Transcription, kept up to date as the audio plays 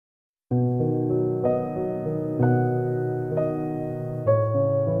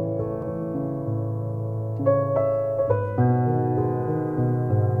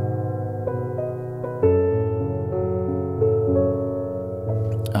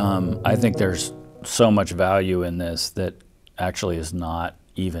I think there's so much value in this that actually is not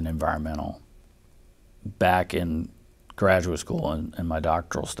even environmental. Back in graduate school and my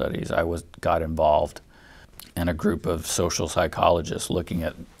doctoral studies, I got involved in a group of social psychologists looking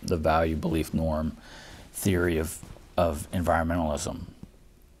at the value, belief, norm theory of environmentalism.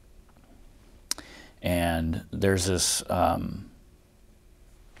 And there's this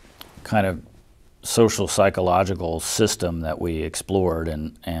kind of social psychological system that we explored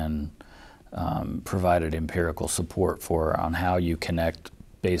and provided empirical support for on how you connect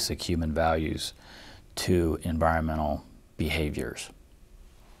basic human values to environmental behaviors.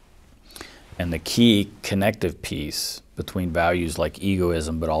 And the key connective piece between values like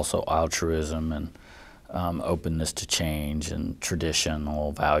egoism, but also altruism and openness to change and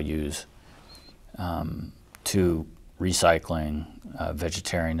traditional values, to recycling,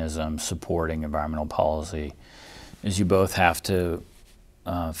 vegetarianism, supporting environmental policy, is you both have to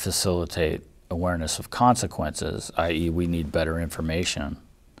facilitate awareness of consequences, i.e. we need better information,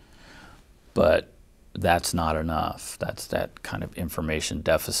 but that's not enough. That's that kind of information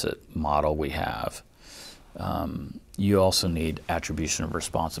deficit model we have. You also need attribution of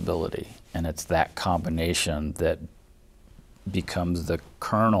responsibility, and it's that combination that becomes the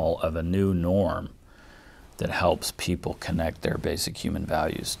kernel of a new norm that helps people connect their basic human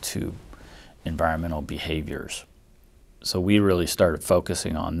values to environmental behaviors. So we really started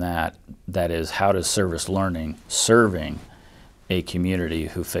focusing on that. That is, how does service learning, serving a community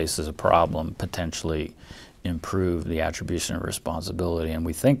who faces a problem, potentially improve the attribution of responsibility? And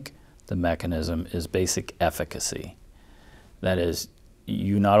we think the mechanism is basic efficacy. That is,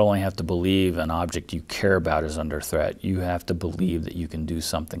 you not only have to believe an object you care about is under threat, you have to believe that you can do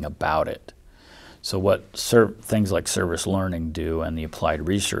something about it. So what things like service learning do, and the applied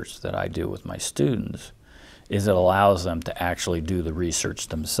research that I do with my students, is it allows them to actually do the research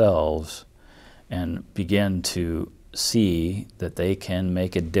themselves and begin to see that they can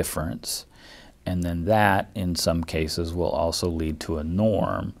make a difference. And then that, in some cases, will also lead to a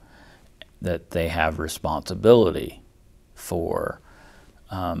norm that they have responsibility for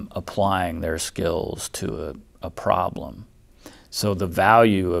applying their skills to a problem. So the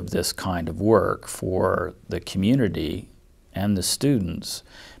value of this kind of work for the community and the students,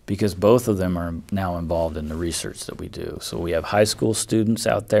 because both of them are now involved in the research that we do. So we have high school students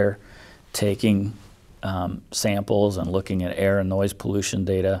out there taking samples and looking at air and noise pollution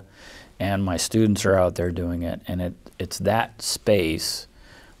data, and my students are out there doing it. And it's that space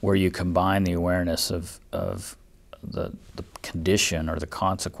where you combine the awareness of the condition or the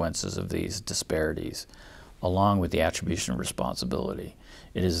consequences of these disparities, along with the attribution of responsibility.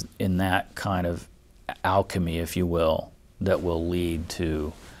 It is in that kind of alchemy, if you will, that will lead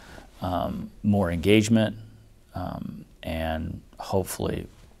to more engagement and hopefully,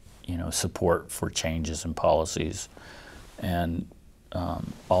 support for changes in policies, and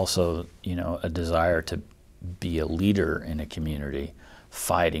also, a desire to be a leader in a community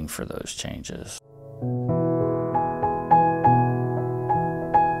fighting for those changes.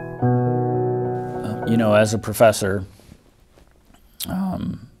 As a professor,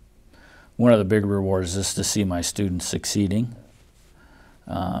 one of the big rewards is to see my students succeeding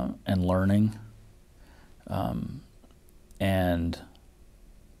and learning, and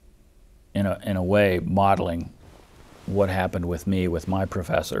in a way modeling what happened with me with my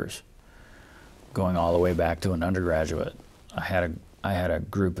professors, going all the way back to an undergraduate. I had a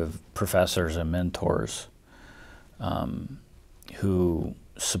group of professors and mentors who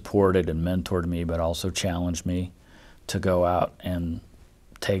supported and mentored me, but also challenged me to go out and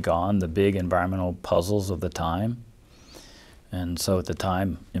take on the big environmental puzzles of the time. And so at the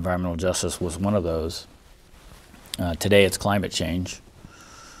time, environmental justice was one of those. Today it's climate change.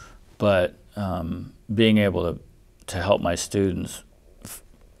 But being able to help my students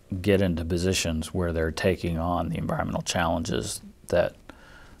get into positions where they're taking on the environmental challenges that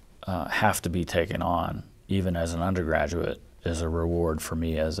have to be taken on, even as an undergraduate, is a reward for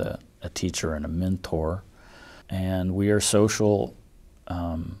me as a teacher and a mentor. And we are social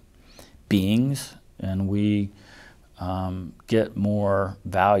beings, and we get more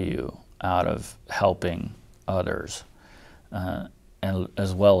value out of helping others, and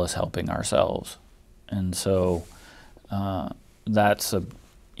as well as helping ourselves. And so that's a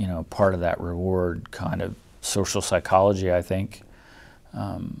part of that reward kind of social psychology, I think,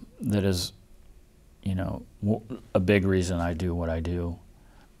 that is a big reason I do what I do.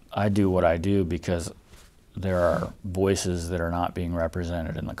 I do what I do because there are voices that are not being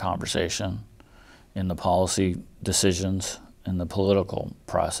represented in the conversation, in the policy decisions, in the political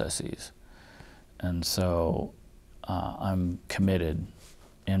processes. And so I'm committed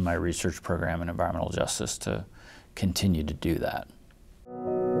in my research program in environmental justice to continue to do that.